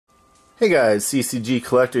Hey guys, CCG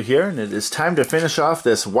Collector here, and it is time to finish off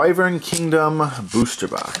this Wyvern Kingdom booster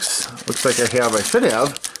box. Looks like I should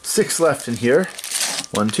have 6 left in here.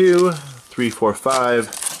 1, 2, 3, 4,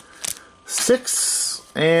 5,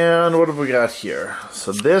 6, and what have we got here?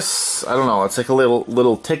 So this, I don't know, it's like a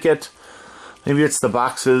little ticket. Maybe it's the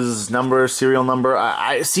box's number, serial number.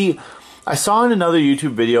 I saw in another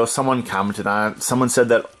YouTube video, someone commented on it. Someone said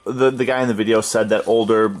that, the guy in the video said that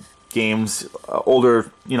older games,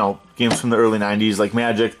 games from the early 90s, like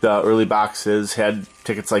Magic, the early boxes had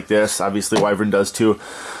tickets like this. Obviously, Wyvern does too.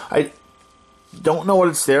 I don't know what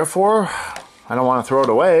it's there for. I don't want to throw it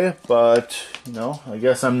away, but, I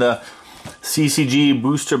guess I'm the CCG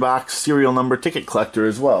booster box serial number ticket collector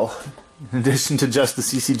as well, in addition to just the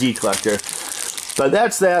CCG collector. But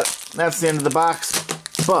that's that. That's the end of the box,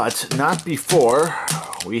 but not before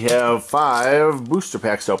we have 5 booster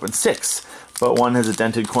packs to open. 6. But one has a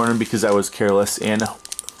dented corner because I was careless and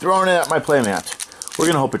throwing it at my playmat. We're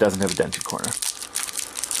going to hope it doesn't have a dented corner.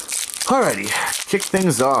 Alrighty, kick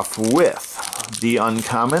things off with the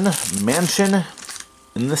uncommon Mansion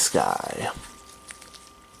in the Sky.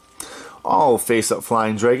 All face-up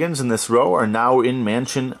flying dragons in this row are now in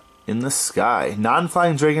Mansion in the Sky.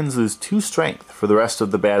 Non-flying dragons lose 2 strength for the rest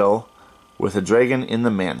of the battle with a dragon in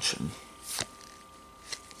the mansion.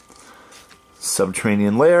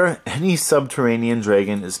 Subterranean Lair. Any subterranean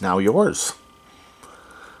dragon is now yours.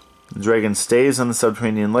 The dragon stays on the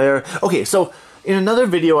subterranean lair. Okay, so in another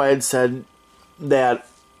video I had said that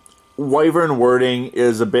Wyvern wording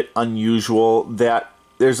is a bit unusual, that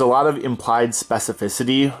there's a lot of implied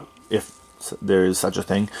specificity, if there is such a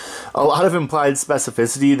thing, a lot of implied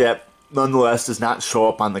specificity that nonetheless does not show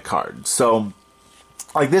up on the card. So,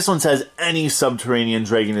 like this one says, any subterranean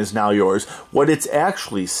dragon is now yours. What it's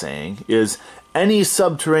actually saying is, any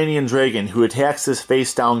subterranean dragon who attacks this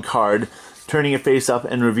face-down card, turning it face-up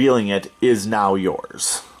and revealing it, is now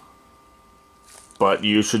yours. But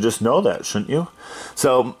you should just know that, shouldn't you?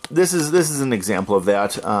 So this is an example of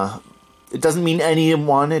that. It doesn't mean any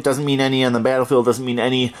one. It doesn't mean any on the battlefield. It doesn't mean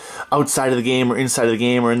any outside of the game or inside of the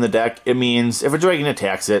game or in the deck. It means if a dragon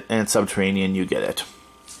attacks it and it's subterranean, you get it.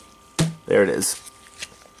 There it is.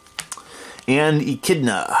 And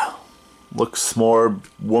Echidna looks more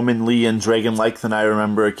womanly and dragon-like than I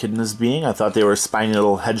remember echidnas being. I thought they were spiny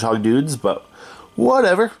little hedgehog dudes, but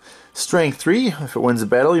whatever. Strength 3. If it wins a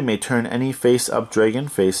battle, you may turn any face-up dragon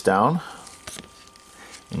face down.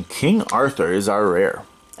 And King Arthur is our rare.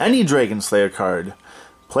 Any Dragon Slayer card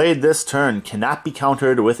played this turn cannot be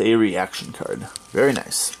countered with a reaction card. Very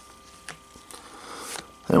nice.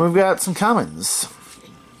 Then we've got some commons.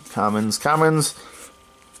 Commons.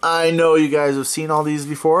 I know you guys have seen all these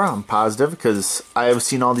before. I'm positive, because I have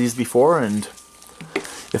seen all these before, and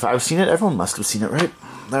if I've seen it, everyone must have seen it, right?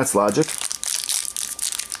 That's logic.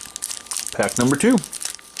 Pack number 2.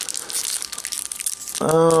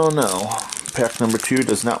 Oh no. Pack number 2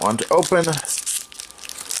 does not want to open.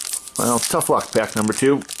 Well, tough luck, pack number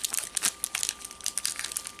 2.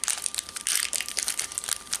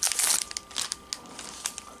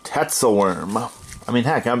 Tetzelworm. I mean,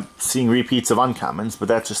 heck, I'm seeing repeats of uncommons, but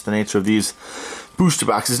that's just the nature of these booster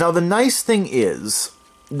boxes. Now, the nice thing is,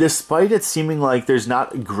 despite it seeming like there's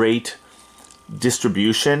not great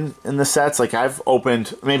distribution in the sets, like I've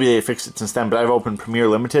opened, maybe they fixed it since then, but I've opened Premier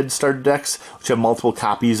Limited starter decks, which have multiple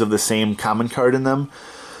copies of the same common card in them.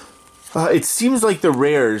 It seems like the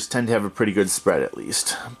rares tend to have a pretty good spread, at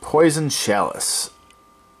least. Poison Chalice.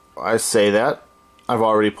 I say that. I've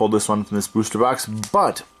already pulled this one from this booster box,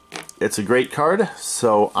 but it's a great card,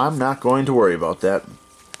 so I'm not going to worry about that.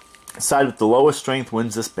 Side with the lowest strength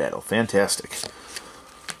wins this battle. Fantastic.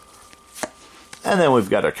 And then we've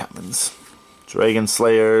got our commons. Dragon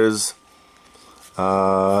Slayers.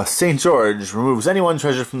 St. George removes any one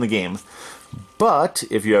treasure from the game. But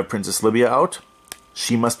if you have Princess Libya out,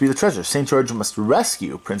 she must be the treasure. St. George must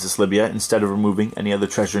rescue Princess Libya instead of removing any other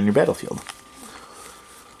treasure in your battlefield.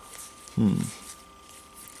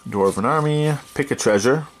 Dwarven Army. Pick a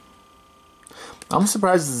treasure. I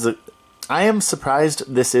am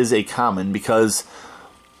surprised this is a common, because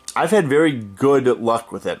I've had very good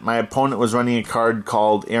luck with it. My opponent was running a card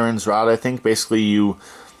called Aaron's Rod, I think. Basically, you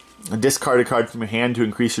discard a card from your hand to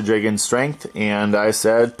increase your dragon's strength, and I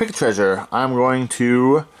said, pick a treasure. I'm going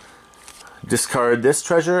to discard this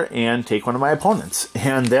treasure and take one of my opponent's.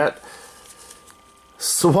 And that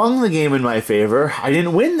swung the game in my favor. I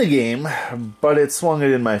didn't win the game, but it swung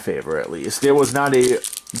it in my favor, at least. It was not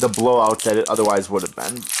the blowout that it otherwise would have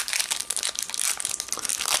been.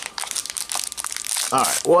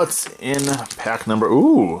 Alright, what's in pack number...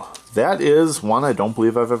 Ooh, that is one I don't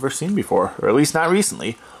believe I've ever seen before, or at least not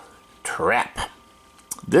recently. Trap.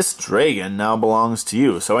 This dragon now belongs to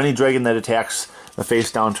you. So any dragon that attacks the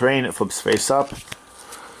face-down terrain, it flips face up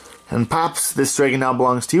and pops. This dragon now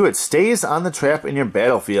belongs to you. It stays on the trap in your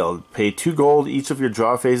battlefield. Pay 2 gold each of your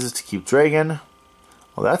draw phases to keep dragon.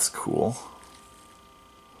 Well, that's cool.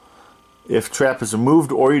 If trap is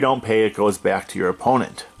removed or you don't pay, it goes back to your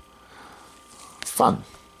opponent. Fun.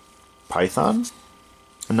 Python.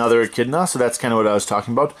 Another echidna, so that's kind of what I was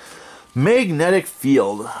talking about. Magnetic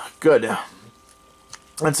Field. Good.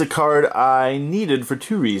 It's a card I needed for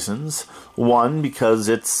 2 reasons. 1, because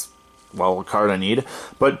it's, well, a card I need.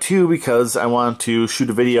 But 2, because I want to shoot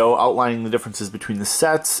a video outlining the differences between the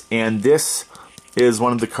sets. And this is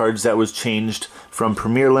one of the cards that was changed from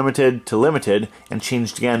Premier Limited to Limited, and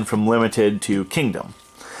changed again from Limited to Kingdom.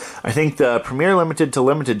 I think the Premier Limited to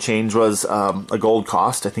Limited change was a gold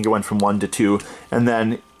cost. I think it went from 1 to 2. And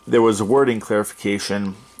then there was a wording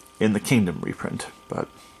clarification in the Kingdom reprint. But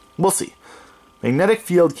we'll see. Magnetic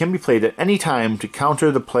Field can be played at any time to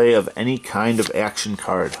counter the play of any kind of action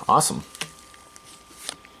card. Awesome.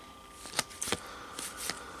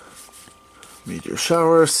 Meteor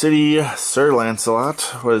Shower, City, Sir Lancelot.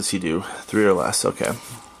 What does he do? 3 or less. Okay.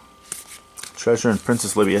 Treasure and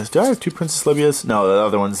Princess Libya. Do I have 2 Princess Libyas? No, the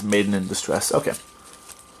other one's Maiden in Distress. Okay.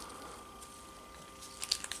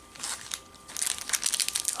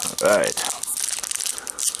 Alright.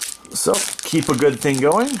 So, keep a good thing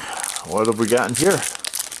going. What have we got in here?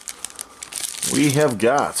 We have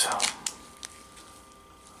got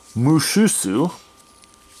Mushusu,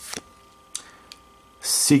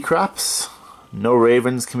 Cecrops. No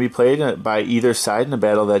ravens can be played by either side in a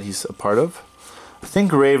battle that he's a part of. I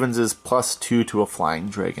think ravens is +2 to a flying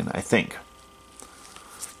dragon, I think.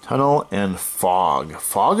 Tunnel and Fog.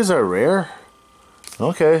 Fog is our rare?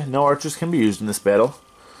 Okay, no archers can be used in this battle.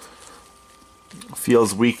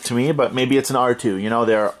 Feels weak to me, but maybe it's an R2. You know,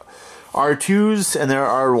 there are R2s and there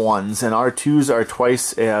are R1s, and R2s are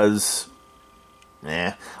twice as...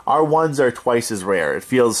 R1s are twice as rare. It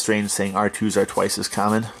feels strange saying R2s are twice as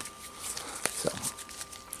common. So,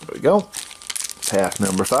 there we go. Pack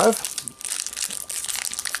number 5.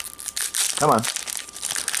 Come on.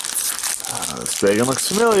 This dragon looks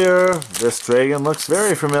familiar. This dragon looks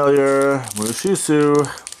very familiar. Mushusu.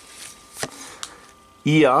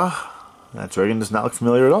 Ia. That dragon does not look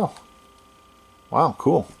familiar at all. Wow,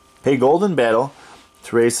 cool. Pay gold in battle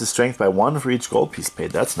to raise his strength by 1 for each gold piece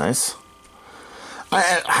paid. That's nice.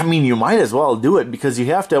 I mean, you might as well do it, because you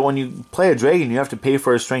have to, when you play a dragon, you have to pay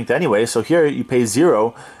for his strength anyway. So here you pay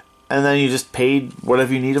 0, and then you just paid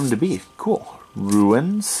whatever you need him to be. Cool.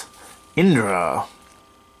 Ruins. Indra.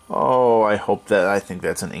 Oh, I think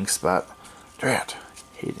that's an ink spot. Drat.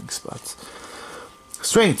 Hate ink spots.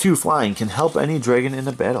 Strength 2 flying can help any dragon in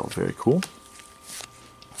a battle. Very cool.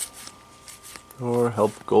 Or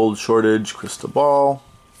help gold shortage, crystal ball,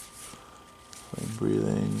 flame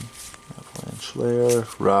breathing, avalanche lair,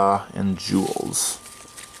 Ra, and jewels.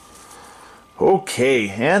 Okay,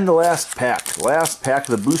 and the last pack. Last pack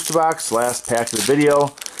of the booster box, last pack of the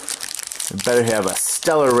video. It better have a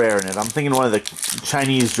stellar rare in it. I'm thinking one of the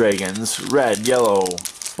Chinese dragons. Red, yellow,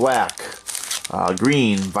 black,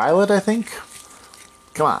 green, violet, I think.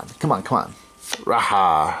 Come on, come on, come on.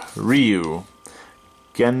 Raha, Ryu,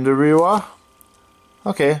 Gendariwa.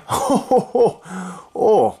 Okay.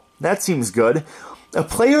 Oh, that seems good. A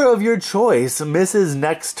player of your choice misses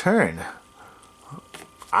next turn.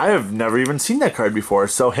 I have never even seen that card before,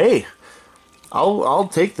 so hey, I'll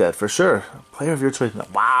take that for sure. Player of your choice.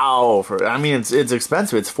 Wow. I mean, it's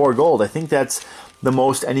expensive. It's 4 gold. I think that's the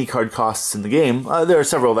most any card costs in the game. There are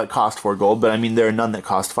several that cost 4 gold, but I mean, there are none that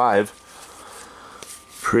cost 5.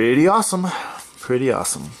 Pretty awesome. Pretty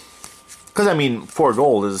awesome. Because, I mean, 4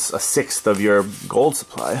 gold is 1/6 of your gold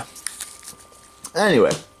supply.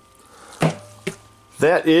 Anyway.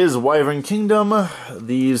 That is Wyvern Kingdom.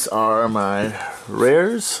 These are my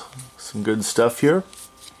rares. Some good stuff here.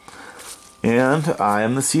 And I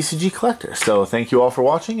am the CCG Collector. So thank you all for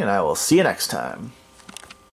watching, and I will see you next time.